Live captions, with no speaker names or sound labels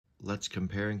let's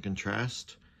compare and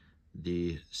contrast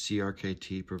the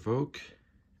CRKT Provoke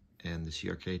and the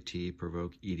CRKT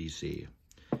Provoke EDC.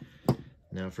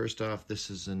 Now, first off, this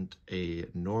isn't a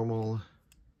normal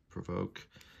Provoke.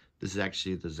 This is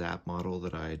actually the Zap model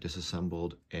that I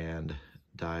disassembled and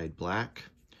dyed black.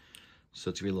 So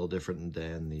it's gonna be a little different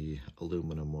than the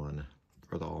aluminum one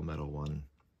or the all metal one.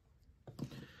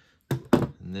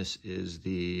 And this is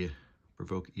the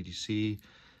Provoke EDC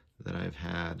that I've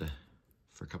had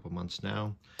for a couple months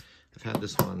now. I've had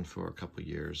this one for a couple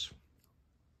years.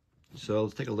 So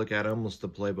let's take a look at them. Let's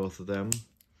deploy both of them.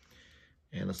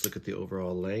 And let's look at the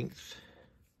overall length.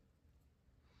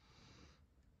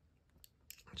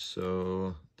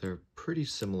 So they're pretty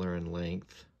similar in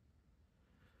length.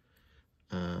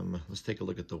 Let's take a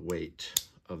look at the weight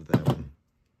of them.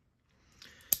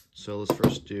 So let's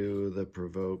first do the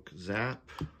Provoke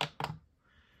Zap.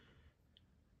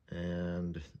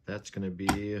 And that's going to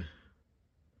be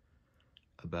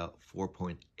about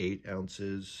 4.8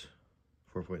 ounces,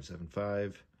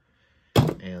 4.75.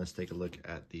 And let's take a look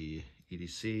at the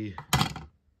EDC.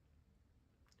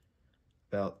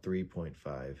 About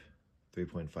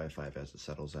 3.55 as it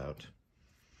settles out.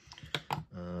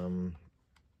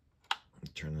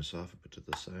 Turn this off and put it to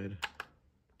the side.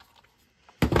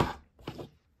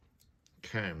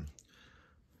 Okay,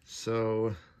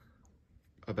 so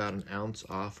about an ounce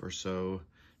off or so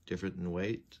different in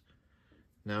weight.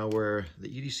 Now where the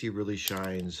EDC really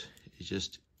shines is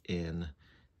just in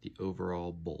the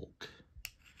overall bulk.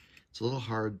 It's a little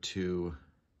hard to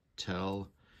tell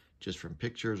just from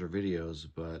pictures or videos,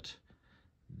 but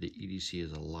the EDC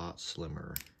is a lot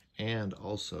slimmer and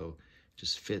also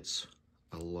just fits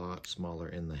a lot smaller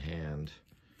in the hand.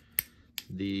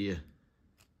 The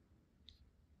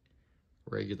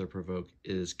regular Provoke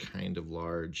is kind of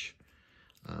large,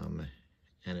 and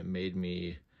it made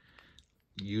me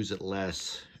use it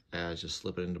less as just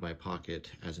slip it into my pocket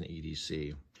as an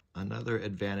EDC. Another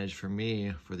advantage for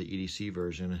me for the EDC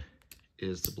version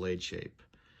is the blade shape.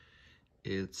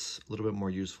 It's a little bit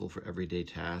more useful for everyday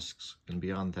tasks, and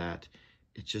beyond that,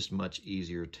 it's just much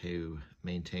easier to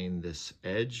maintain this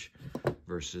edge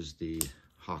versus the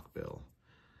hawkbill.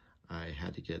 I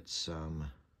had to get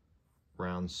some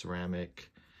round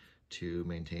ceramic to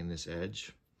maintain this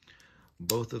edge.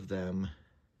 Both of them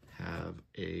have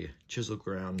a chisel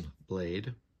ground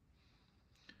blade,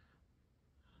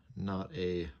 not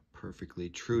a perfectly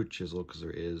true chisel because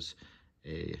there is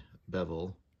a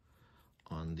bevel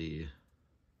on the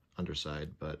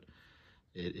underside, but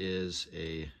it is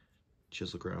a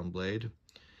chisel ground blade.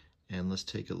 And let's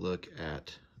take a look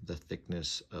at the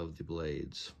thickness of the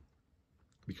blades.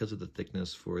 Because of the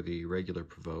thickness for the regular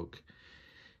Provoke,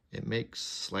 it makes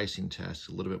slicing tasks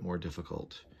a little bit more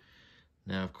difficult.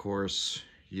 Now, of course,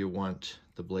 you want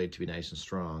the blade to be nice and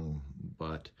strong,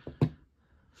 but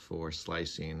for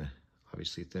slicing,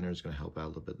 obviously thinner is going to help out a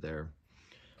little bit there.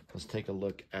 Let's take a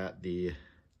look at the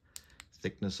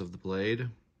thickness of the blade,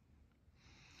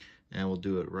 and we'll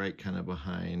do it right kind of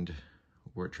behind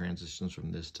where it transitions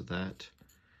from this to that.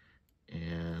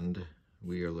 And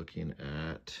we are looking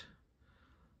at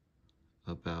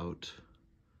about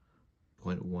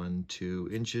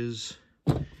 0.12 inches,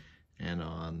 and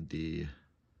on the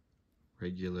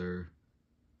regular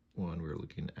one we're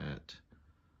looking at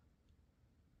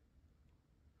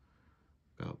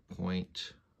about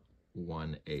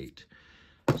 0.18.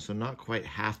 So not quite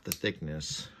half the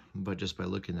thickness, but just by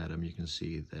looking at them you can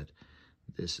see that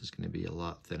this is going to be a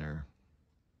lot thinner.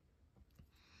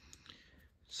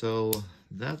 So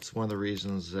that's one of the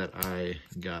reasons that I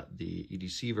got the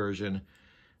EDC version,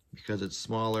 because it's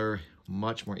smaller,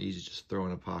 much more easy to just throw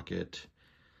in a pocket.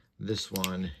 This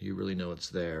one, you really know it's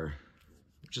there,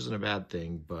 which isn't a bad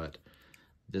thing, but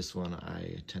this one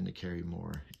I tend to carry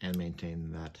more and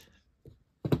maintaining the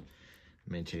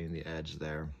edge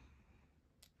there.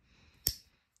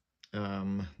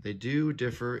 They do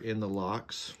differ in the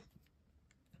locks.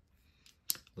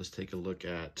 Let's take a look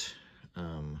at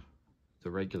the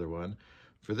regular one.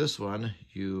 For this one,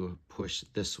 you push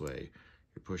this way.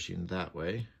 You're pushing that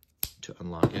way to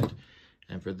unlock it.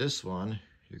 And for this one,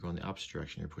 you're going the opposite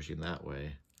direction. You're pushing that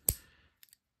way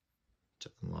to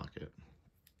unlock it.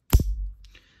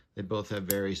 They both have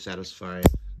very satisfying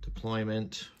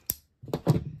deployment.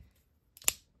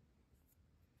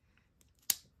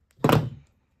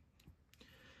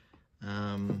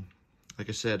 Like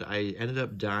I said, I ended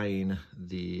up dyeing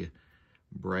the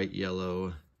bright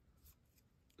yellow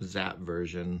Zap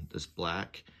version, this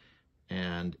black,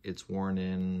 and it's worn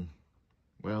in,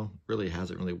 well, really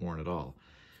hasn't really worn at all.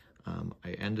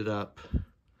 I ended up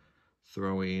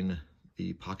throwing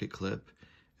the pocket clip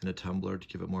in a tumbler to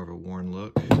give it more of a worn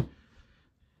look,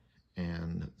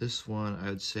 This one, I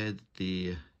would say that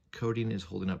the coating is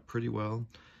holding up pretty well.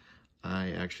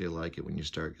 I actually like it when you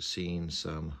start seeing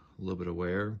a little bit of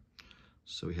wear.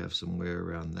 So we have some wear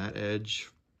around that edge.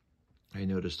 I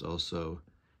noticed also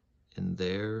in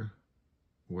there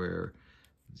where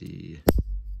the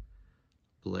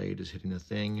blade is hitting the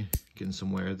thing, getting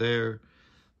some wear there.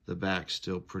 The back's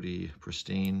still pretty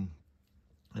pristine.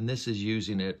 And this is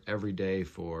using it every day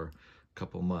for a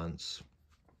couple months.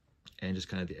 And just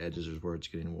kind of the edges is where it's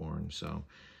getting worn. So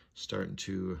starting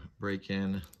to break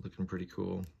in, looking pretty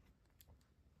cool.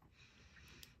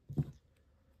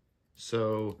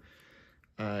 So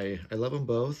I love them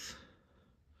both,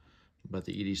 but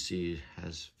the EDC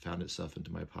has found itself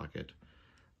into my pocket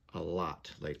a lot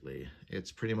lately.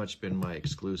 It's pretty much been my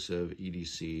exclusive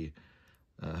EDC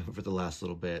for the last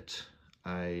little bit.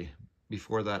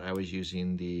 Before that, I was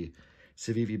using the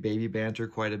Civivi Baby Banter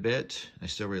quite a bit. I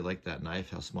still really like that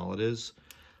knife, how small it is.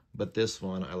 But this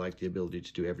one, I like the ability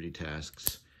to do everyday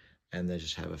tasks and then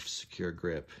just have a secure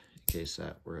grip in case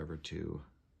that were ever to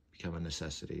become a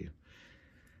necessity.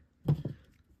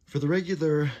 For the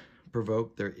regular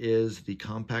Provoke, there is the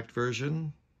compact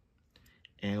version.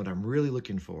 And what I'm really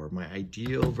looking for, my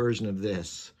ideal version of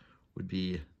this would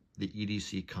be the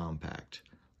EDC Compact.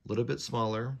 A little bit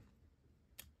smaller.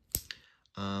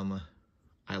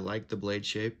 I like the blade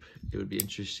shape. It would be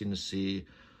interesting to see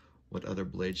what other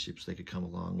blade shapes they could come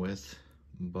along with,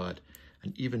 but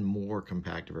an even more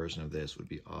compact version of this would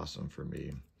be awesome for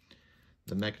me.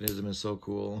 The mechanism is so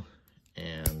cool,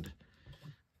 and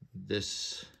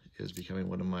this is becoming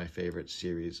one of my favorite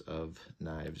series of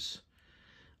knives.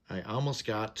 I almost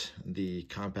got the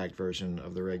compact version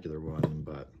of the regular one,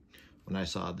 but when I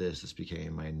saw this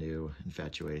became my new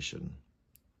infatuation.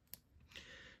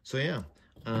 So yeah,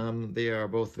 they are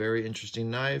both very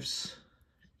interesting knives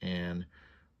and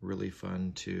really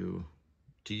fun to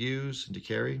use and to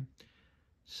carry.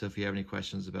 So if you have any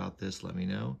questions about this, let me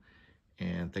know.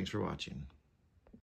 And thanks for watching.